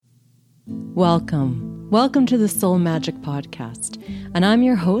Welcome to the Soul Magic Podcast, and I'm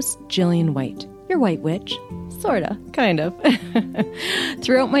your host, Jillian White, your white witch, sorta, kind of.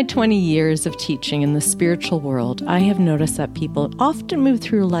 Throughout my 20 years of teaching in the spiritual world, I have noticed that people often move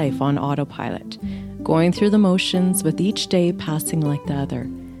through life on autopilot, going through the motions with each day passing like the other,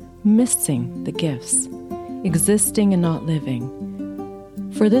 missing the gifts, existing and not living.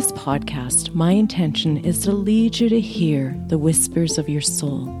 For this podcast, my intention is to lead you to hear the whispers of your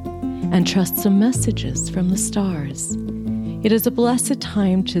soul and trust some messages from the stars. It is a blessed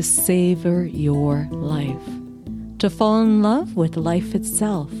time to savor your life, to fall in love with life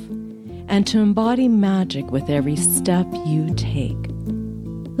itself, and to embody magic with every step you take.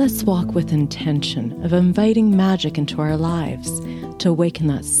 Let's walk with intention of inviting magic into our lives to awaken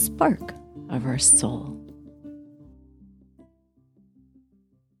that spark of our soul.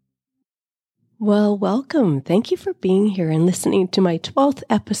 Well, welcome. Thank you for being here and listening to my 12th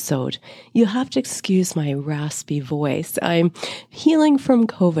episode. You'll have to excuse my raspy voice. I'm healing from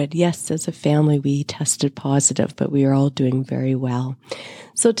COVID. Yes, as a family, we tested positive, but we are all doing very well.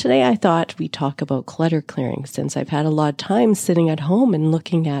 So today I thought we'd talk about clutter clearing since I've had a lot of time sitting at home and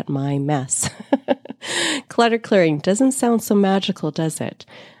looking at my mess. Clutter clearing doesn't sound so magical, does it?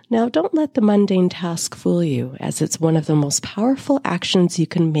 Now, don't let the mundane task fool you, as it's one of the most powerful actions you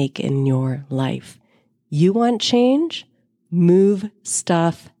can make in your life. You want change? Move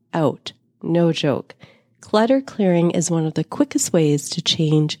stuff out. No joke. Clutter clearing is one of the quickest ways to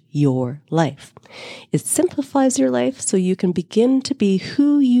change your life. It simplifies your life so you can begin to be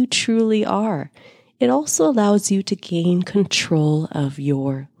who you truly are. It also allows you to gain control of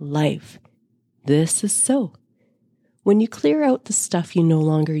your life. This is so. When you clear out the stuff you no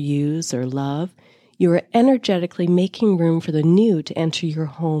longer use or love, you are energetically making room for the new to enter your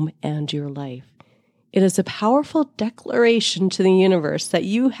home and your life. It is a powerful declaration to the universe that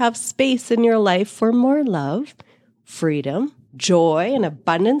you have space in your life for more love, freedom, joy, and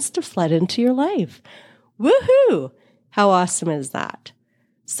abundance to flood into your life. Woohoo! How awesome is that?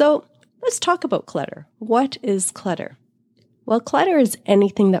 So let's talk about clutter. What is clutter? Well, clutter is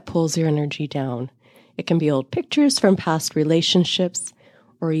anything that pulls your energy down. It can be old pictures from past relationships,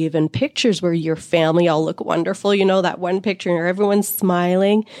 or even pictures where your family all look wonderful. You know, that one picture where everyone's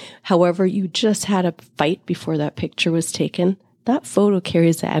smiling. However, you just had a fight before that picture was taken. That photo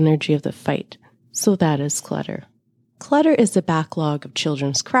carries the energy of the fight. So that is clutter. Clutter is the backlog of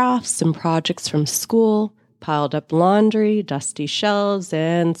children's crafts and projects from school, piled up laundry, dusty shelves,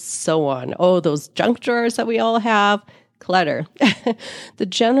 and so on. Oh, those junk drawers that we all have. Clutter. The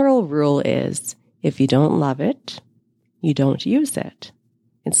general rule is, if you don't love it, you don't use it.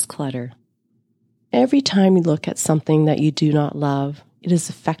 It's clutter. Every time you look at something that you do not love, it is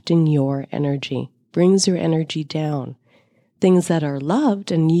affecting your energy, brings your energy down. Things that are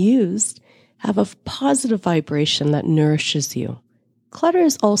loved and used have a positive vibration that nourishes you. Clutter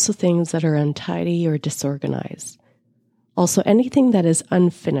is also things that are untidy or disorganized. Also, anything that is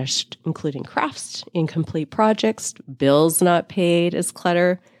unfinished, including crafts, incomplete projects, bills not paid, is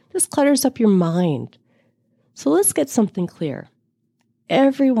clutter. This clutters up your mind. So let's get something clear.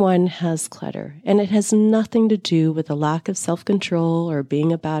 Everyone has clutter, and it has nothing to do with a lack of self-control or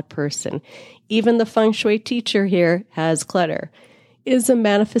being a bad person. Even the feng shui teacher here has clutter. It is a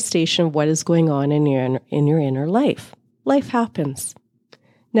manifestation of what is going on in your inner life. Life happens.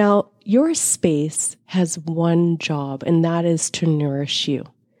 Now, your space has one job, and that is to nourish you.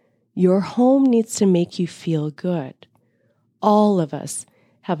 Your home needs to make you feel good. All of us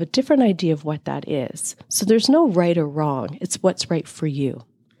have a different idea of what that is. So there's no right or wrong. It's what's right for you.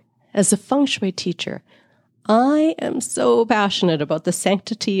 As a feng shui teacher, I am so passionate about the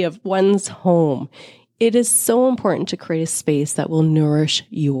sanctity of one's home. It is so important to create a space that will nourish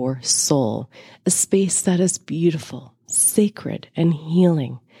your soul, a space that is beautiful, sacred, and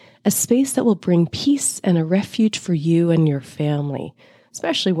healing, a space that will bring peace and a refuge for you and your family,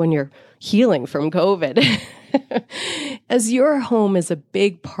 especially when you're healing from COVID. As your home is a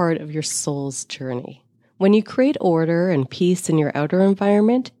big part of your soul's journey. When you create order and peace in your outer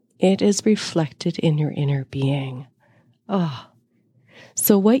environment, it is reflected in your inner being.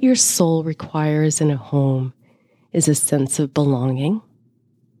 So what your soul requires in a home is a sense of belonging,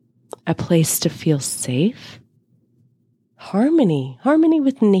 a place to feel safe, harmony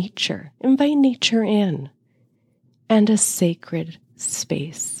with nature, invite nature in, and a sacred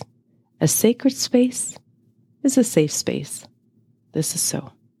space. A sacred space is a safe space. This is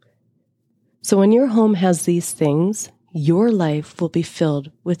so. So when your home has these things, your life will be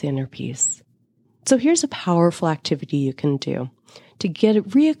filled with inner peace. So here's a powerful activity you can do to get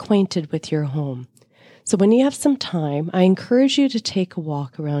reacquainted with your home. So when you have some time, I encourage you to take a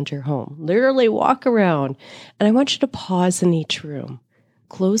walk around your home. Literally walk around. And I want you to pause in each room.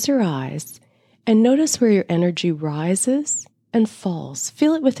 Close your eyes and notice where your energy rises and falls.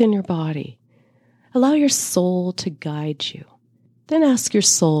 Feel it within your body. Allow your soul to guide you. Then ask your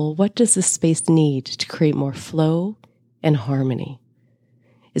soul, what does this space need to create more flow and harmony?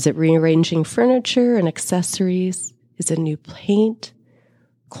 Is it rearranging furniture and accessories? Is it new paint?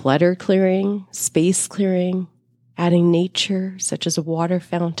 Clutter clearing, space clearing, adding nature, such as a water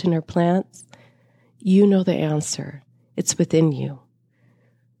fountain or plants? You know the answer. It's within you.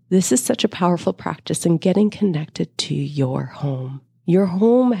 This is such a powerful practice in getting connected to your home. Your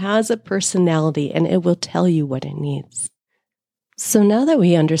home has a personality and it will tell you what it needs. So now that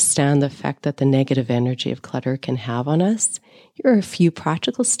we understand the effect that the negative energy of clutter can have on us, here are a few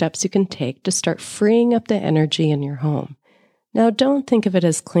practical steps you can take to start freeing up the energy in your home. Now, don't think of it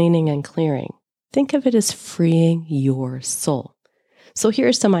as cleaning and clearing. Think of it as freeing your soul. So here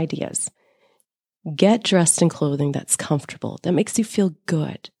are some ideas. Get dressed in clothing that's comfortable, that makes you feel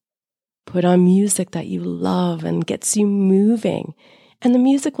good. Put on music that you love and gets you moving. And the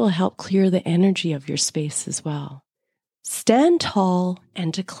music will help clear the energy of your space as well. Stand tall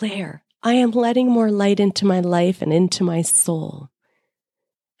and declare, I am letting more light into my life and into my soul.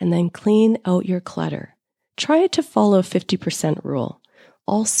 And then clean out your clutter. Try to follow a 50% rule.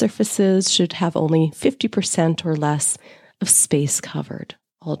 All surfaces should have only 50% or less of space covered.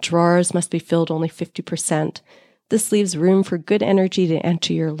 All drawers must be filled only 50%. This leaves room for good energy to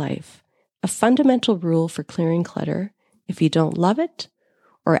enter your life. A fundamental rule for clearing clutter: if you don't love it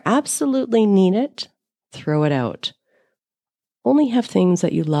or absolutely need it, throw it out. Only have things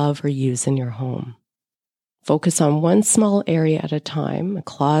that you love or use in your home. Focus on one small area at a time, a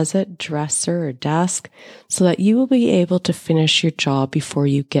closet, dresser, or desk, so that you will be able to finish your job before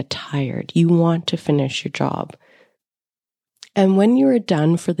you get tired. You want to finish your job. And when you are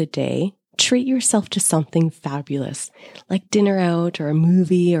done for the day, treat yourself to something fabulous, like dinner out or a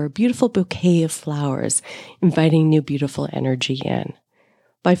movie or a beautiful bouquet of flowers, inviting new beautiful energy in.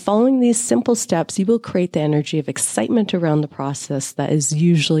 By following these simple steps, you will create the energy of excitement around the process that is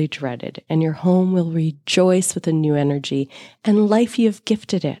usually dreaded, and your home will rejoice with a new energy and life you have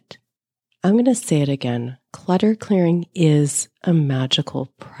gifted it. I'm going to say it again. Clutter clearing is a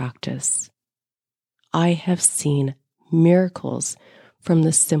magical practice. I have seen miracles from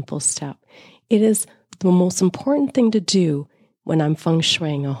this simple step. It is the most important thing to do when I'm feng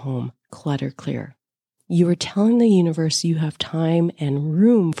shuiing a home, clutter clear. You are telling the universe you have time and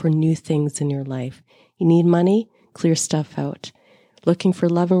room for new things in your life. You need money? Clear stuff out. Looking for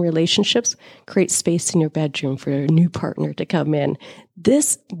love and relationships? Create space in your bedroom for a new partner to come in.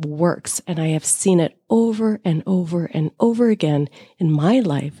 This works, and I have seen it over and over and over again in my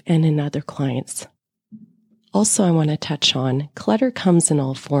life and in other clients. Also, I want to touch on clutter comes in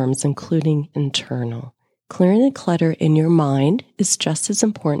all forms, including internal. Clearing the clutter in your mind is just as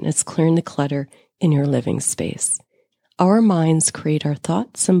important as clearing the clutter in your living space. Our minds create our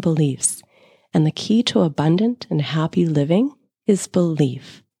thoughts and beliefs, and the key to abundant and happy living is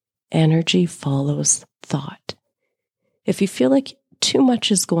belief. Energy follows thought. If you feel like too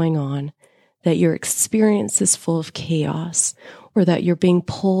much is going on, that your experience is full of chaos, or that you're being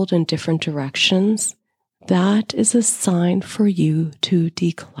pulled in different directions, that is a sign for you to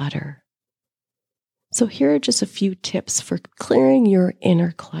declutter. So here are just a few tips for clearing your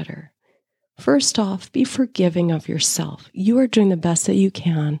inner clutter. First off, be forgiving of yourself. You are doing the best that you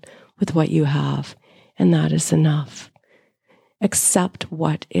can with what you have, and that is enough. Accept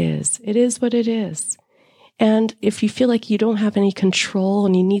what is. It is what it is. And if you feel like you don't have any control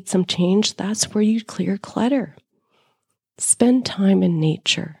and you need some change, that's where you clear clutter. Spend time in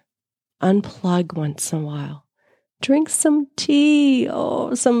nature. Unplug once in a while. Drink some tea.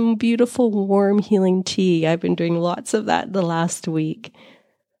 Oh, some beautiful, warm, healing tea. I've been doing lots of that the last week.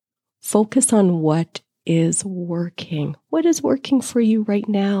 Focus on what is working. What is working for you right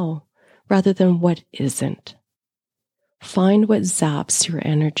now, rather than what isn't. Find what zaps your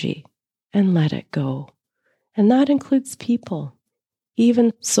energy and let it go. And that includes people,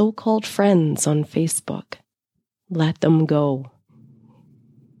 even so-called friends on Facebook. Let them go.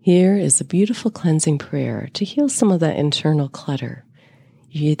 Here is a beautiful cleansing prayer to heal some of that internal clutter.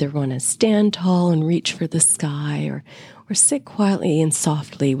 You either want to stand tall and reach for the sky, or sit quietly and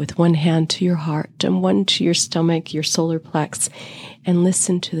softly with one hand to your heart and one to your stomach, your solar plex, and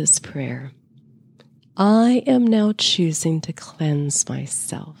listen to this prayer. I am now choosing to cleanse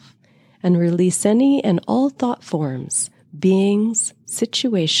myself and release any and all thought forms, beings,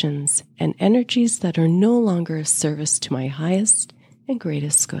 situations, and energies that are no longer of service to my highest and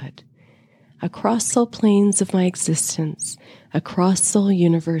greatest good. across all planes of my existence, across all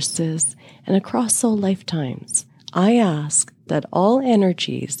universes, and across all lifetimes, I ask that all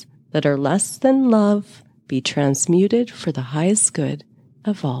energies that are less than love be transmuted for the highest good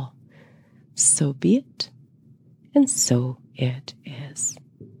of all. So be it, and so it is.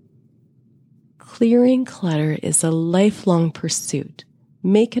 Clearing clutter is a lifelong pursuit.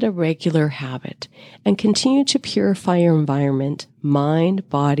 Make it a regular habit and continue to purify your environment, mind,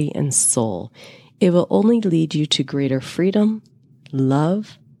 body, and soul. It will only lead you to greater freedom,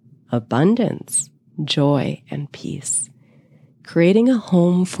 love, abundance, joy, and peace. Creating a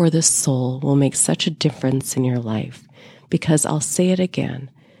home for the soul will make such a difference in your life because I'll say it again,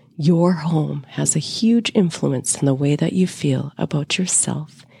 your home has a huge influence in the way that you feel about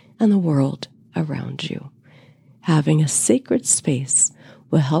yourself and the world around you. Having a sacred space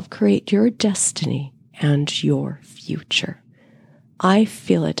will help create your destiny and your future. I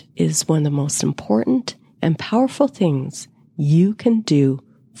feel it is one of the most important and powerful things you can do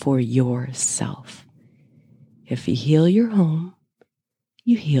for yourself. If you heal your home,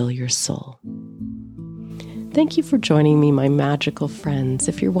 you heal your soul. Thank you for joining me, my magical friends.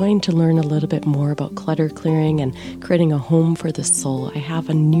 If you're wanting to learn a little bit more about clutter clearing and creating a home for the soul, I have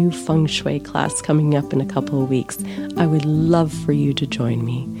a new feng shui class coming up in a couple of weeks. I would love for you to join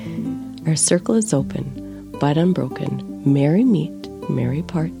me. Our circle is open, but unbroken. Merry meet, merry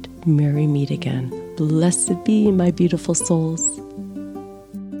part, merry meet again. Blessed be, my beautiful souls.